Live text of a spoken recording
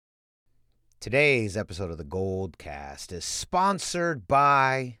Today's episode of the Goldcast is sponsored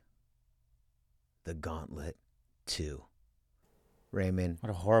by the Gauntlet 2. Raymond.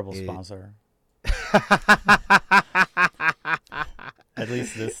 What a horrible sponsor. At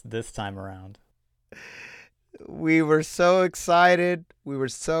least this time around. We were so excited. We were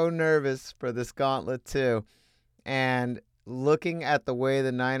so nervous for this Gauntlet 2. And looking at the way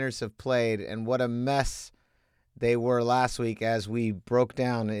the Niners have played and what a mess they were last week as we broke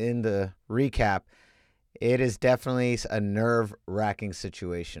down in the recap, it is definitely a nerve-wracking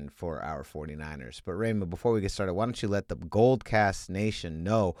situation for our 49ers. But Raymond, before we get started, why don't you let the Goldcast Nation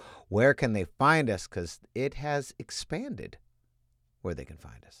know where can they find us, because it has expanded where they can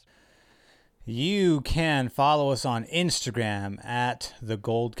find us. You can follow us on Instagram at the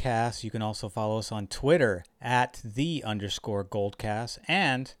Goldcast. You can also follow us on Twitter at _Goldcast.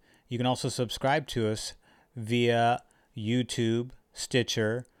 And you can also subscribe to us via YouTube,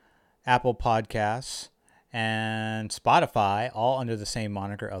 Stitcher, Apple Podcasts, and Spotify, all under the same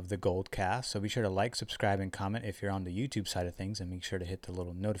moniker of the Goldcast. So be sure to like, subscribe, and comment if you're on the YouTube side of things, and make sure to hit the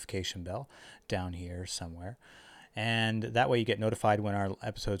little notification bell down here somewhere. And that way you get notified when our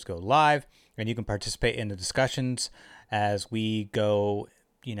episodes go live, and you can participate in the discussions as we go,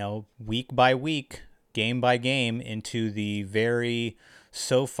 week by week, game by game, into the very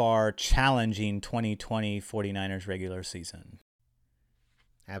so far challenging 2020 49ers regular season.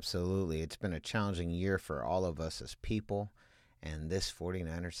 Absolutely. It's been a challenging year for all of us as people, and this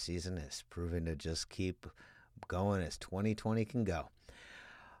 49ers season has proven to just keep going as 2020 can go.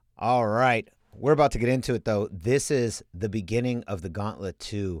 All right. We're about to get into it, though. This is the beginning of the Gauntlet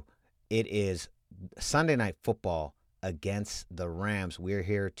 2. It is Sunday Night Football against the Rams. We're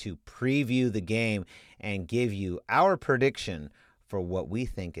here to preview the game and give you our prediction for what we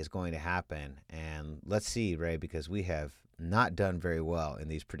think is going to happen. And let's see, Ray, because we have not done very well in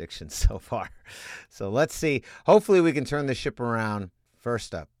these predictions so far. So let's see. Hopefully we can turn the ship around.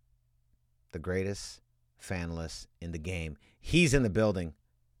 First up, the greatest fanless in the game. He's in the building.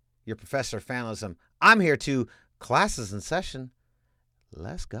 Your Professor of Fanlism. I'm here too. Class is in session.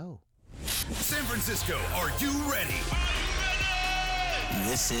 Let's go. San Francisco, are you ready?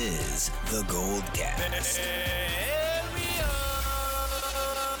 This is the Goldcast.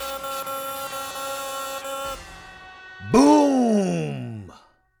 Boom!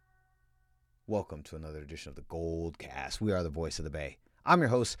 Welcome to another edition of the Goldcast. We are the voice of the Bay. I'm your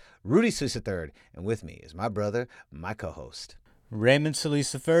host, Rudy Solis III, and with me is my brother, my co-host, Raymond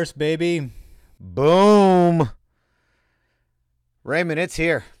Solis first, baby. Boom! Raymond, it's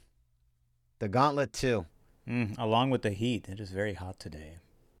here. The Gauntlet 2. Along with the heat. It is very hot today.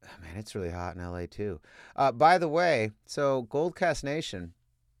 Man, it's really hot in LA too. By the way, so Goldcast Nation,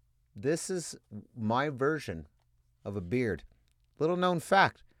 this is my version of a beard. Little known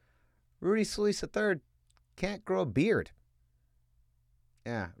fact, Rudy Solis III can't grow a beard.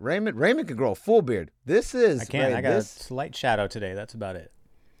 Yeah, Raymond can grow a full beard. This is I can't. I got a slight shadow today. That's about it.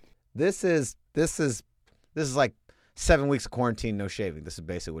 This is like 7 weeks of quarantine, no shaving. This is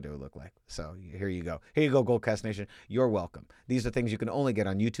basically what it would look like. So here you go. Here you go, Goldcast Nation. You're welcome. These are things you can only get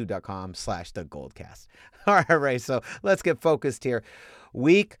on youtube.com/thegoldcast. All right, Ray. So let's get focused here.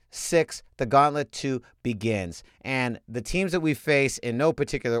 Week 6, the Gauntlet 2 begins. And the teams that we face in no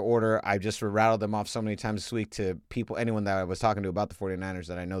particular order, I just rattled them off so many times this week to anyone that I was talking to about the 49ers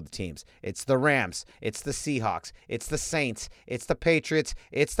that I know the teams. It's the Rams. It's the Seahawks. It's the Saints. It's the Patriots.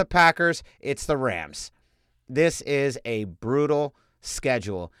 It's the Packers. It's the Rams. This is a brutal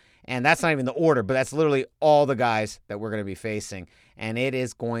schedule. And that's not even the order, but that's literally all the guys that we're going to be facing. And it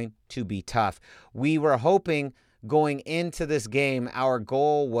is going to be tough. We were hoping going into this game, our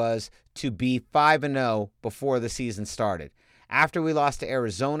goal was to be 5-0 before the season started. After we lost to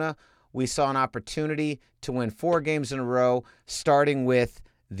Arizona, we saw an opportunity to win 4 games in a row, starting with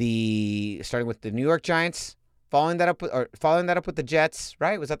the New York Giants, following that up with the Jets,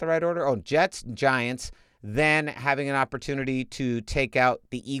 right? Was that the right order? Oh, Jets, Giants, then having an opportunity to take out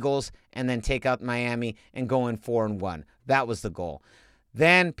the Eagles and then take out Miami and go in 4-1. That was the goal.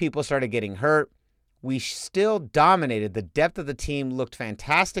 Then people started getting hurt. We still dominated. The depth of the team looked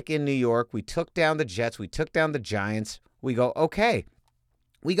fantastic in New York. We took down the Jets. We took down the Giants. We go, okay,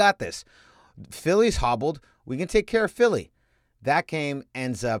 we got this. Philly's hobbled. We can take care of Philly. That game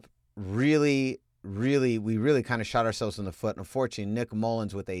ends up we really kind of shot ourselves in the foot. Unfortunately, Nick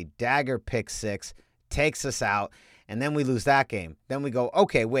Mullins with a dagger pick 6 takes us out, and then we lose that game. Then we go,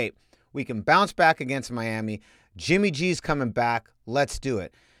 okay, wait, we can bounce back against Miami. Jimmy G's coming back. Let's do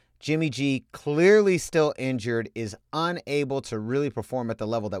it. Jimmy G, clearly still injured, is unable to really perform at the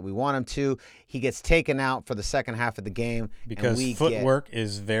level that we want him to. He gets taken out for the second half of the game. Because footwork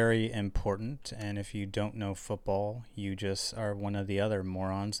is very important, and if you don't know football, you just are one of the other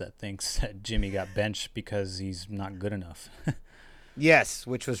morons that thinks that Jimmy got benched because he's not good enough. Yes,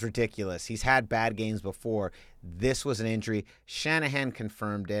 which was ridiculous. He's had bad games before. This was an injury. Shanahan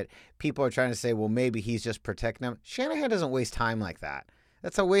confirmed it. People are trying to say, well, maybe he's just protecting him. Shanahan doesn't waste time like that.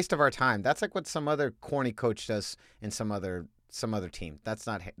 That's a waste of our time. That's like what some other corny coach does in some other team. That's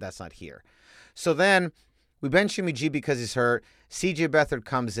not here. So then we bench Jimmy G because he's hurt. CJ Beathard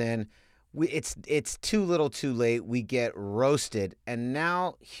comes in. It's too little too late. We get roasted. And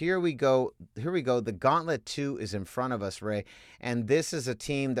now here we go. The Gauntlet 2 is in front of us, Ray. And this is a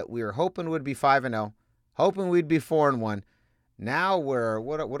team that we were hoping would be 5-0, hoping we'd be 4-1. Now we're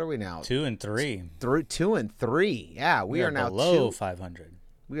what are we now? 2-3. 2-3. Yeah, we are now below 500.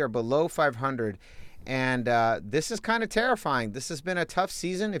 We are below 500, and this is kind of terrifying. This has been a tough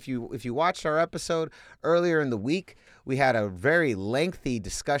season. If you watched our episode earlier in the week, we had a very lengthy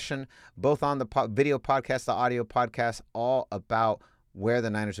discussion, both on the video podcast, the audio podcast, all about where the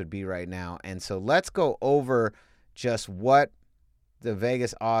Niners would be right now. And so let's go over just what the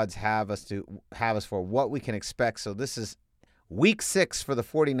Vegas odds have us for, what we can expect. So this is Week 6 for the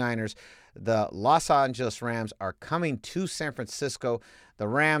 49ers. The Los Angeles Rams are coming to San Francisco. The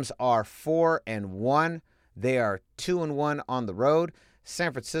Rams are 4-1. They are 2-1 on the road.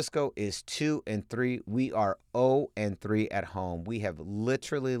 San Francisco is 2-3. We are 0-3 at home. We have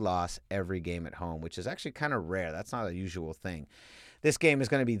literally lost every game at home, which is actually kind of rare. That's not a usual thing. This game is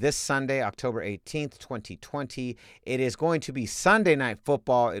going to be this Sunday, October 18th, 2020. It is going to be Sunday Night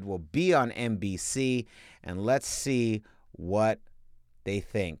Football. It will be on NBC, and let's see what they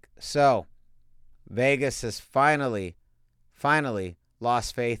think. So, Vegas has finally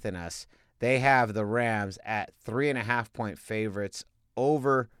lost faith in us. They have the Rams at 3.5-point favorites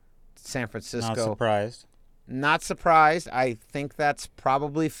over San Francisco. Not surprised. I think that's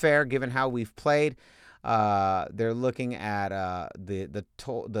probably fair given how we've played. They're looking at the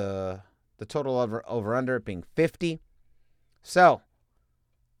total over under being 50. So,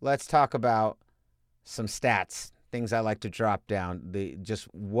 let's talk about some stats. Things I like to drop down, just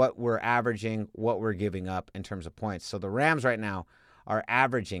what we're averaging, what we're giving up in terms of points. So the Rams right now are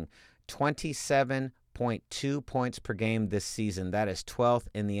averaging 27.2 points per game this season. That is 12th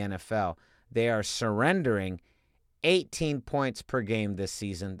in the NFL. They are surrendering 18 points per game this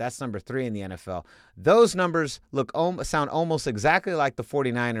season. That's number 3 in the NFL. Those numbers sound almost exactly like the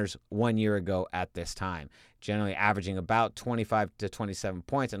 49ers 1 year ago at this time, generally averaging about 25 to 27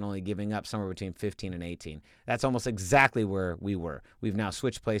 points and only giving up somewhere between 15 and 18. That's almost exactly where we were. We've now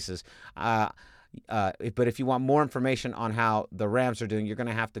switched places. But if you want more information on how the Rams are doing, you're going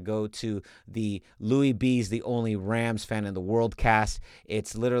to have to go to the Louis B's The Only Rams Fan in the World cast.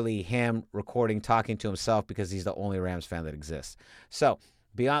 It's literally him recording, talking to himself because he's the only Rams fan that exists. So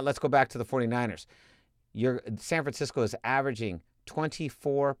let's go back to the 49ers. San Francisco is averaging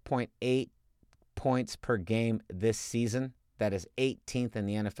 24.8 points per game this season. That is 18th in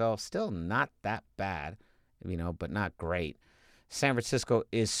the NFL. Still not that bad, but not great. San Francisco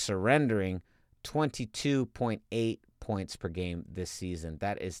is surrendering 22.8 points per game this season.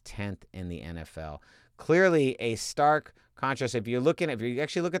 That is 10th in the NFL. Clearly a stark contrast. If you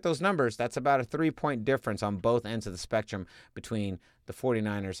actually look at those numbers, that's about a 3-point difference on both ends of the spectrum between the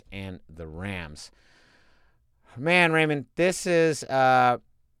 49ers and the Rams. Man, Raymond, this is a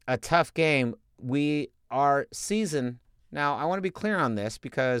tough game. Our season, now I want to be clear on this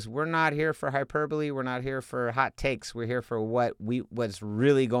because we're not here for hyperbole. We're not here for hot takes. We're here for what's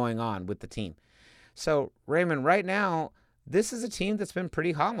really going on with the team. So, Raymond, right now, this is a team that's been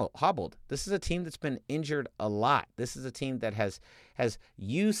pretty hobbled. This is a team that's been injured a lot. This is a team that has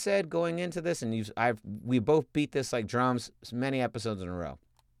you said going into this, and we both beat this like drums many episodes in a row.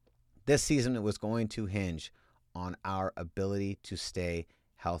 This season it was going to hinge on our ability to stay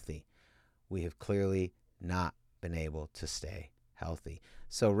healthy. We have clearly not been able to stay healthy.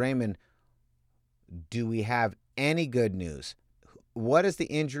 So, Raymond, do we have any good news? What does the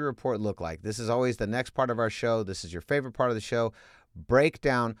injury report look like? This is always the next part of our show. This is your favorite part of the show. Break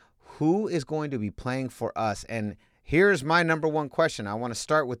down who is going to be playing for us. And here's my number one question. I want to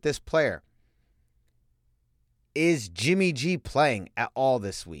start with this player. Is Jimmy G playing at all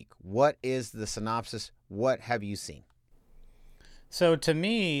this week? What is the synopsis? What have you seen? So to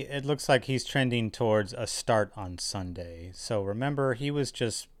me, it looks like he's trending towards a start on Sunday. So remember, he was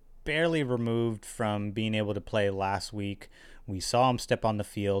just barely removed from being able to play last week. We saw him step on the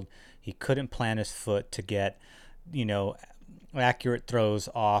field. He couldn't plant his foot to get, accurate throws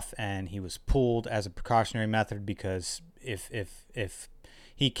off, and he was pulled as a precautionary method because if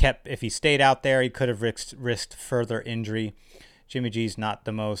he stayed out there, he could have risked further injury. Jimmy G's not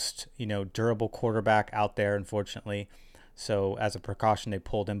the most, durable quarterback out there, unfortunately. So as a precaution, they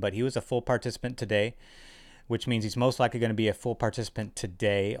pulled him, but he was a full participant today, which means he's most likely going to be a full participant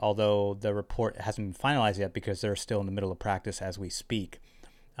today, although the report hasn't been finalized yet because they're still in the middle of practice as we speak.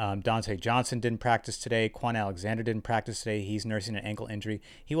 Dante Johnson didn't practice today. Quan Alexander didn't practice today. He's nursing an ankle injury.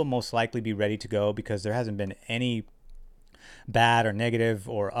 He will most likely be ready to go because there hasn't been any bad or negative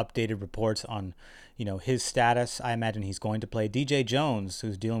or updated reports on, his status. I imagine he's going to play. DJ Jones,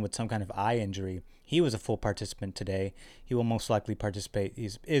 who's dealing with some kind of eye injury, he was a full participant today. He will most likely participate.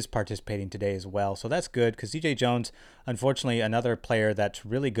 Is participating today as well. So that's good because DJ Jones, unfortunately, another player that's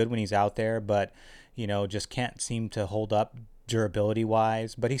really good when he's out there, but, just can't seem to hold up durability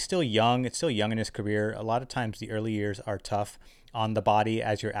wise. But he's still young. It's still young in his career. A lot of times the early years are tough on the body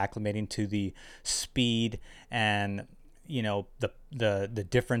as you're acclimating to the speed and the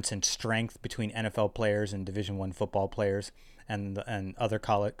difference in strength between NFL players and Division I football players and other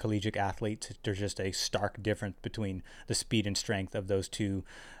collegiate athletes. There's just a stark difference between the speed and strength of those two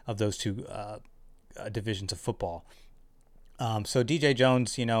divisions of football. So DJ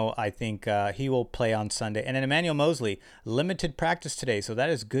Jones, I think he will play on Sunday. And then Emmanuel Moseley, limited practice today. So that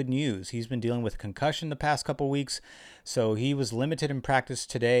is good news. He's been dealing with concussion the past couple weeks. So he was limited in practice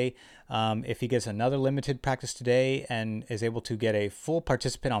today. If he gets another limited practice today and is able to get a full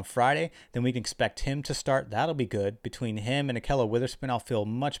participant on Friday, then we can expect him to start. That'll be good. Between him and Ahkello Witherspoon, I'll feel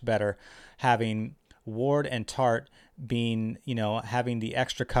much better having Ward and Tart being, having the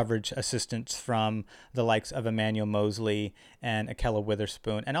extra coverage assistance from the likes of Emmanuel Moseley and Ahkello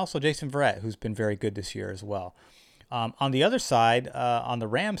Witherspoon, and also Jason Verrett, who's been very good this year as well. On the other side, on the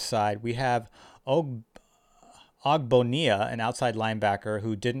Rams side, we have Ogbonia, an outside linebacker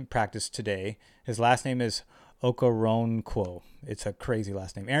who didn't practice today. His last name is Okoronkwo. It's a crazy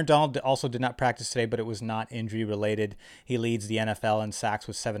last name. Aaron Donald also did not practice today, but it was not injury related. He leads the NFL in sacks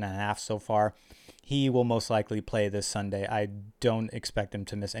with 7.5 so far. He will most likely play this Sunday. I don't expect him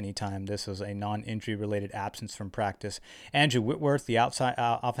to miss any time. This was a non-injury related absence from practice. Andrew Whitworth, the outside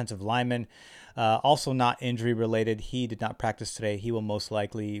offensive lineman, also not injury related. He did not practice today. He will most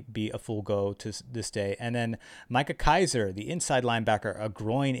likely be a full go to this day. And then Micah Kaiser, the inside linebacker, a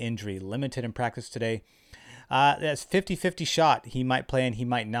groin injury, limited in practice today. That's 50-50 shot. He might play and he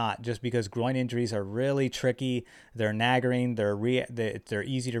might not, just because groin injuries are really tricky. They're nagging. They're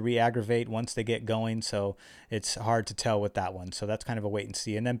easy to re-aggravate once they get going, so it's hard to tell with that one. So that's kind of a wait and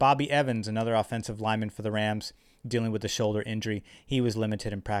see. And then Bobby Evans, another offensive lineman for the Rams, dealing with a shoulder injury. He was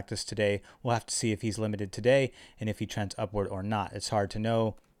limited in practice today. We'll have to see if he's limited today and if he trends upward or not. It's hard to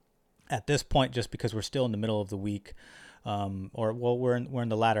know at this point just because we're still in the middle of the week. We're in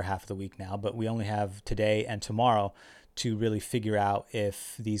the latter half of the week now, but we only have today and tomorrow to really figure out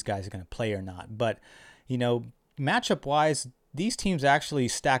if these guys are going to play or not. But, matchup wise, these teams actually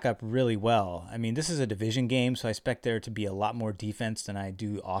stack up really well. I mean, this is a division game, so I expect there to be a lot more defense than I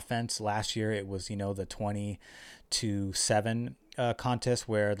do offense. Last year, it was, the 20-7 contest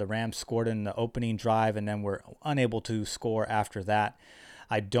where the Rams scored in the opening drive and then were unable to score after that.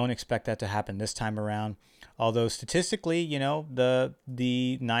 I don't expect that to happen this time around. Although statistically,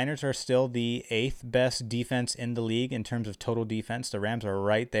 the Niners are still the 8th best defense in the league in terms of total defense. The Rams are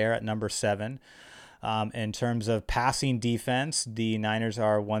right there at number 7. In terms of passing defense, the Niners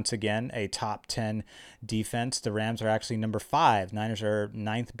are once again a top 10 defense. The Rams are actually number 5. Niners are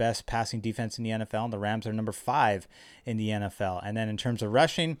 9th best passing defense in the NFL, and the Rams are number 5 in the NFL. And then in terms of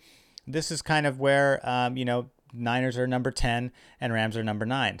rushing, this is kind of where, Niners are number 10 and Rams are number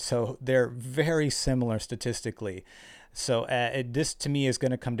 9. So they're very similar statistically. So this to me is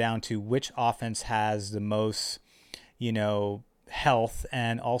going to come down to which offense has the most, health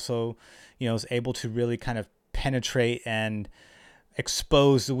and also, is able to really kind of penetrate and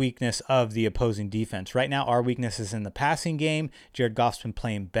expose the weakness of the opposing defense. Right now, our weakness is in the passing game. Jared Goff's been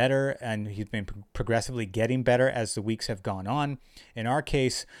playing better, and he's been progressively getting better as the weeks have gone on. In our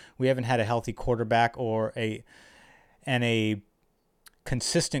case, we haven't had a healthy quarterback or a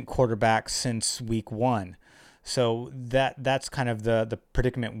consistent quarterback since week 1. So that's kind of the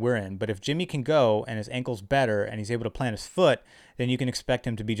predicament we're in. But if Jimmy can go and his ankle's better and he's able to plant his foot, then you can expect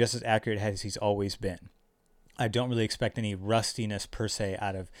him to be just as accurate as he's always been. I don't really expect any rustiness per se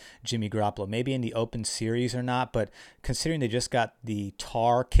out of Jimmy Garoppolo. Maybe in the open series or not, but considering they just got the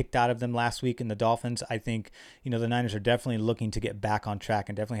tar kicked out of them last week in the Dolphins, I think, the Niners are definitely looking to get back on track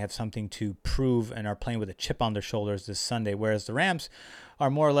and definitely have something to prove and are playing with a chip on their shoulders this Sunday, whereas the Rams are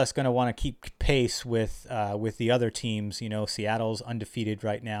more or less going to want to keep pace with the other teams. Seattle's undefeated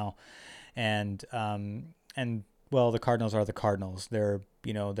right now, and well, the Cardinals are the Cardinals. They're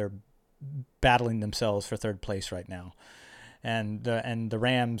battling themselves for third place right now, and the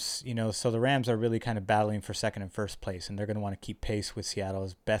Rams, so the Rams are really kind of battling for second and first place, and they're going to want to keep pace with Seattle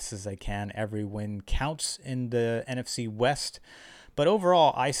as best as they can. Every win counts in the NFC West, but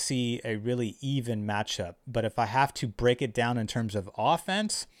overall, I see a really even matchup. But if I have to break it down in terms of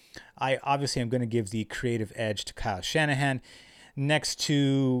offense, I obviously am going to give the creative edge to Kyle Shanahan. Next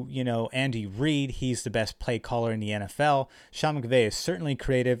to, Andy Reid, he's the best play caller in the NFL. Sean McVay is certainly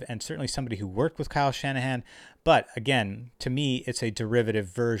creative and certainly somebody who worked with Kyle Shanahan. But again, to me, it's a derivative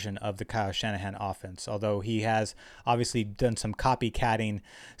version of the Kyle Shanahan offense, although he has obviously done some copycatting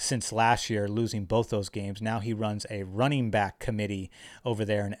since last year, losing both those games. Now he runs a running back committee over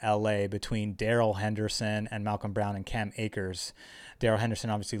there in LA between Darrell Henderson and Malcolm Brown and Cam Akers. Darrell Henderson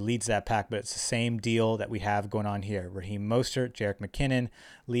obviously leads that pack, but it's the same deal that we have going on here. Raheem Mostert, Jerick McKinnon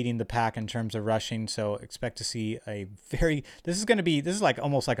leading the pack in terms of rushing. So expect to see this is like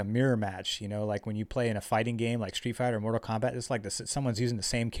almost like a mirror match, like when you play in a fighting game like Street Fighter or Mortal Kombat. It's like someone's using the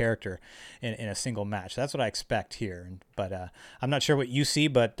same character in a single match. That's what I expect here. But I'm not sure what you see,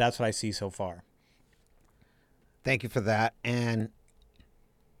 but that's what I see so far. Thank you for that. And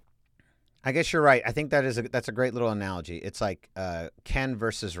I guess you're right. I think that's a great little analogy. It's like Ken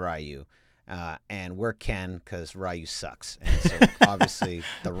versus Ryu. And we're Ken because Ryu sucks. And so obviously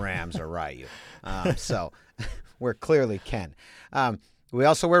the Rams are Ryu. So we're clearly Ken. We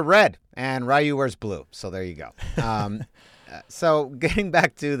also wear red, and Ryu wears blue. So there you go. So getting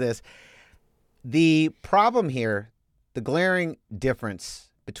back to this, the problem here, the glaring difference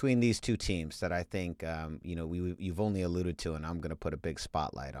between these two teams that I think you've only alluded to, and I'm going to put a big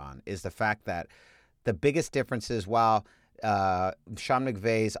spotlight on, is the fact that the biggest difference is while Sean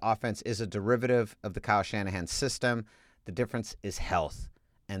McVay's offense is a derivative of the Kyle Shanahan system, the difference is health,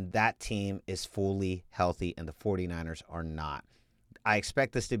 and that team is fully healthy, and the 49ers are not. I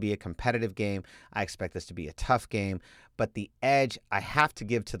expect this to be a competitive game. I expect this to be a tough game. But the edge I have to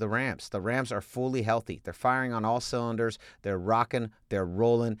give to the Rams. The Rams are fully healthy. They're firing on all cylinders. They're rocking. They're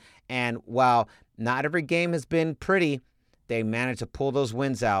rolling. And while not every game has been pretty, they managed to pull those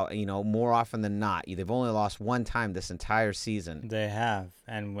wins out, more often than not. They've only lost one time this entire season. They have.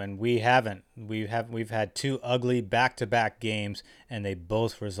 And when we haven't, we've had two ugly back-to-back games, and they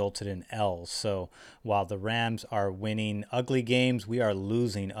both resulted in L's. So while the Rams are winning ugly games, we are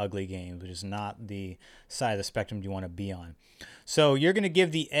losing ugly games, which is not the side of the spectrum you want to be on. So you're going to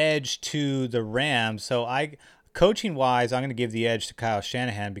give the edge to the Rams. So coaching-wise, I'm going to give the edge to Kyle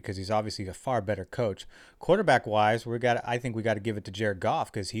Shanahan because he's obviously a far better coach. Quarterback-wise, I think we got to give it to Jared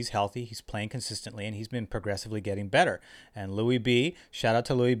Goff because he's healthy, he's playing consistently, and he's been progressively getting better. And Louis B, shout out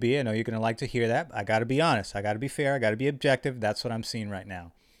to Louis B. I know you're going to like to hear that. I got to be honest. I got to be fair. I got to be objective. That's what I'm seeing right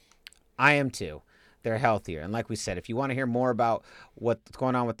now. I am too. They're healthier. And like we said, if you want to hear more about what's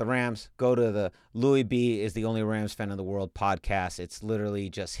going on with the Rams, go to the Louis B is the only Rams fan in the world podcast. It's literally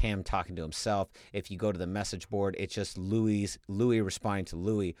just him talking to himself. If you go to the message board, it's just Louis responding to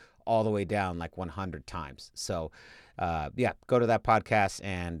Louis all the way down like 100 times. So, go to that podcast.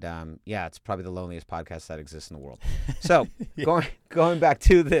 And, it's probably the loneliest podcast that exists in the world. So going back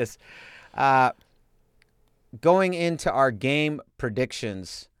to this, going into our game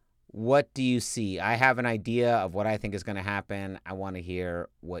predictions, what do you see? I have an idea of what I think is going to happen. I want to hear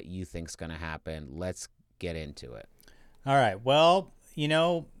what you think is going to happen. Let's get into it. All right. Well,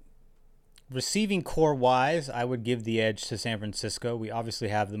 receiving core-wise, I would give the edge to San Francisco. We obviously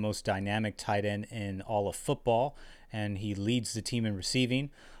have the most dynamic tight end in all of football, and he leads the team in receiving.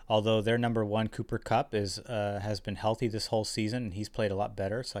 Although their number one, Cooper Kupp, has been healthy this whole season, and he's played a lot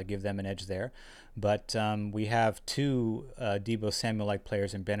better, so I give them an edge there. But we have two Deebo Samuel-like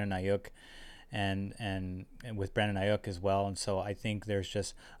players in Brandon Ayuk and with Brandon Ayuk as well. And so I think there's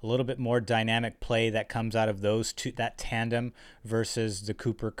just a little bit more dynamic play that comes out of those two, that tandem versus the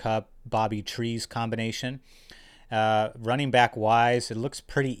Cooper Kupp, Bobby Trees combination. Running back wise, it looks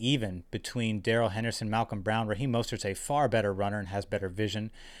pretty even between Darrell Henderson, Malcolm Brown. Raheem Mostert's a far better runner and has better vision.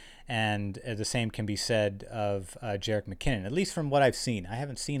 And the same can be said of Jerick McKinnon, at least from what I've seen. I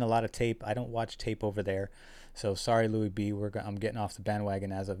haven't seen a lot of tape. I don't watch tape over there. So sorry, Louis B. I'm getting off the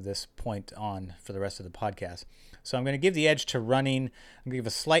bandwagon as of this point on for the rest of the podcast. So I'm going to give the edge to running. I'm going to give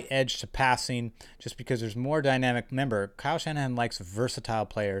a slight edge to passing just because there's more dynamic. Remember, Kyle Shanahan likes versatile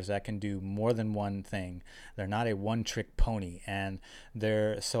players that can do more than one thing. They're not a one-trick pony.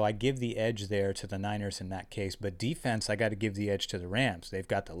 So I give the edge there to the Niners in that case. But defense, I got to give the edge to the Rams. They've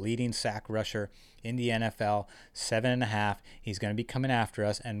got the leading sack rusher in the NFL, 7.5. He's going to be coming after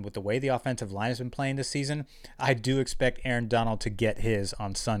us. And with the way the offensive line has been playing this season, I do expect Aaron Donald to get his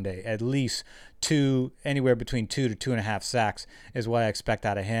on Sunday. At least anywhere between 2 to 2.5 sacks is what I expect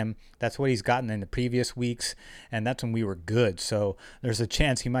out of him. That's what he's gotten in the previous weeks, and that's when we were good. So there's a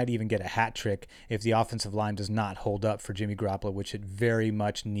chance he might even get a hat trick if the offensive line does not hold up for Jimmy Garoppolo, which it very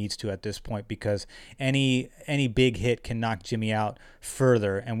much needs to at this point, because any big hit can knock Jimmy out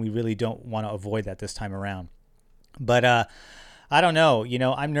further, and we really don't want to avoid that this time around. But I don't know.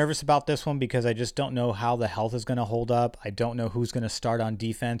 I'm nervous about this one because I just don't know how the health is going to hold up. I don't know who's going to start on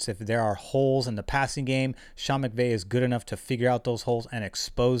defense. If there are holes in the passing game, Sean McVay is good enough to figure out those holes and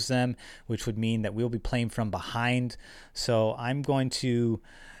expose them, which would mean that we'll be playing from behind. So I'm going to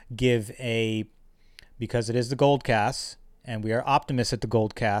give because it is the Gold Cast, and we are optimists at the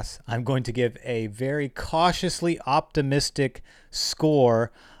Gold Cast, I'm going to give a very cautiously optimistic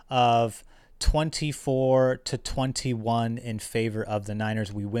score of 24-21 in favor of the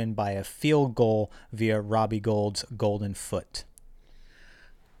Niners. We win by a field goal via Robbie Gould's golden foot.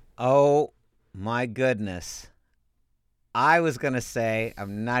 Oh, my goodness. I was going to say,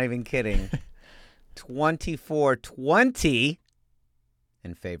 I'm not even kidding, 24-20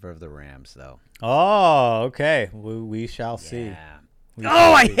 in favor of the Rams, though. Oh, okay. We shall see. Yeah.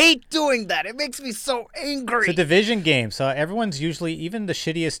 I hate doing that. It makes me so angry. It's a division game, so everyone's usually, even the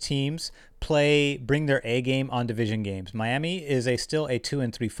shittiest teams, bring their A game on division games. Miami is still a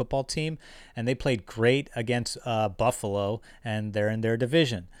 2-3 football team, and they played great against Buffalo, and they're in their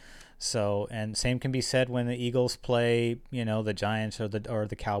division. So, and same can be said when the Eagles play, the Giants or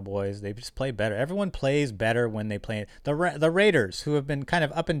the Cowboys. They just play better. Everyone plays better when they play. The Raiders, who have been kind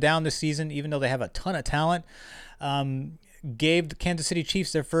of up and down this season, even though they have a ton of talent, gave the Kansas City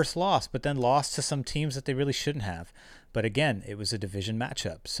Chiefs their first loss, but then lost to some teams that they really shouldn't have. But again, it was a division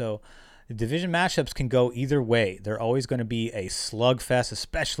matchup. So the division matchups can go either way. They're always going to be a slugfest,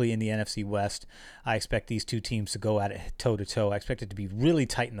 especially in the NFC West. I expect these two teams to go at it toe-to-toe. I expect it to be really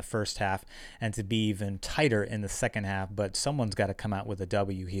tight in the first half and to be even tighter in the second half, but someone's got to come out with a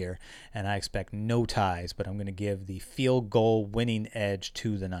W here, and I expect no ties, but I'm going to give the field goal winning edge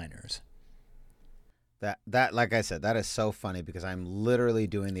to the Niners. That like I said, that is so funny because I'm literally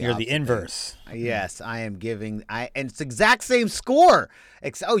doing the You're the inverse. Yes, I am giving and it's the exact same score.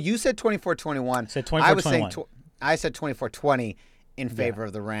 You said 24-21. I said 24-21. I said 24-20 in favor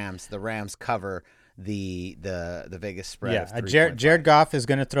of the Rams. The Rams cover the Vegas spread. Yeah, Jared Goff is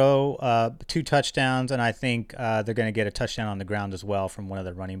going to throw 2 touchdowns, and I think they're going to get a touchdown on the ground as well from one of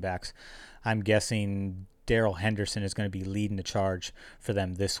the running backs. I'm guessing Darrell Henderson is going to be leading the charge for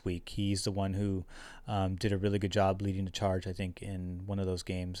them this week. He's the one who did a really good job leading the charge, I think, in one of those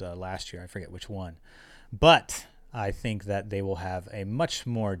games last year. I forget which one. But I think that they will have a much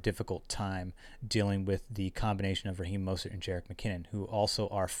more difficult time dealing with the combination of Raheem Mostert and Jerick McKinnon, who also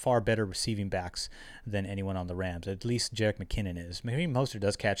are far better receiving backs than anyone on the Rams. At least Jerick McKinnon is. Raheem Mostert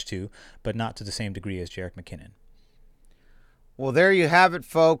does catch too, but not to the same degree as Jerick McKinnon. Well, there you have it,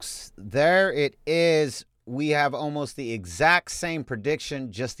 folks. There it is. We have almost the exact same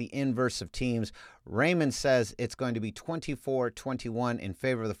prediction, just the inverse of teams. Raymond says it's going to be 24-21 in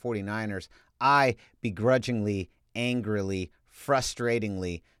favor of the 49ers. I begrudgingly, angrily,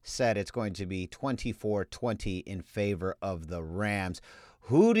 frustratingly said it's going to be 24-20 in favor of the Rams.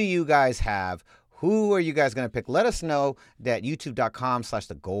 Who do you guys have? Who are you guys going to pick? Let us know at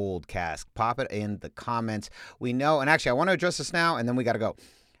youtube.com/thegoldcast. Pop it in the comments. We know, and actually I want to address this now, and then we got to go.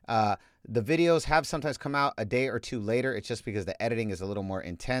 The videos have sometimes come out a day or two later. It's just because the editing is a little more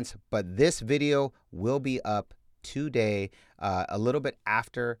intense. But this video will be up today, a little bit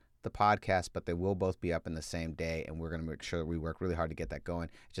after the podcast, but they will both be up in the same day. And we're going to make sure that we work really hard to get that going.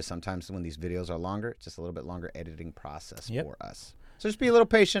 It's just sometimes when these videos are longer, it's just a little bit longer editing process for us. So just be a little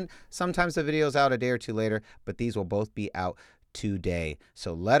patient. Sometimes the video's out a day or two later, but these will both be out today.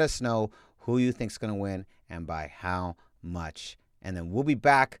 So let us know who you think's going to win and by how much. And then we'll be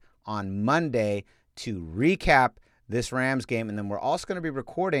back on Monday to recap this Rams game, and then we're also going to be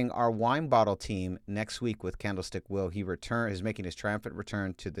recording our wine bottle team next week with Candlestick Will. He is making his triumphant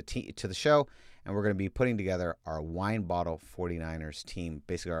return to the show, and we're going to be putting together our wine bottle 49ers team.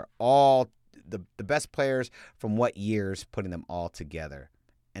 Basically, all the best players from what years, putting them all together.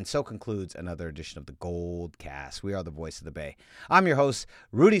 And so concludes another edition of the Gold Cast. We are the voice of the Bay. I'm your host,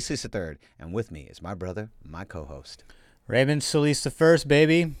 Rudy Solis III, and with me is my brother, my co-host, Raymond Solis the First,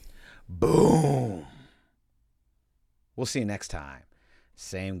 baby. Boom. We'll see you next time.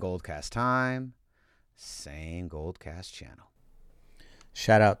 Same Goldcast time, same Goldcast channel.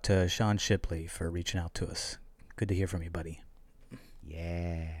 Shout out to Sean Shipley for reaching out to us. Good to hear from you, buddy.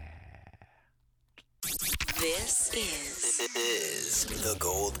 Yeah. This is the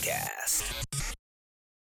Gold Cast.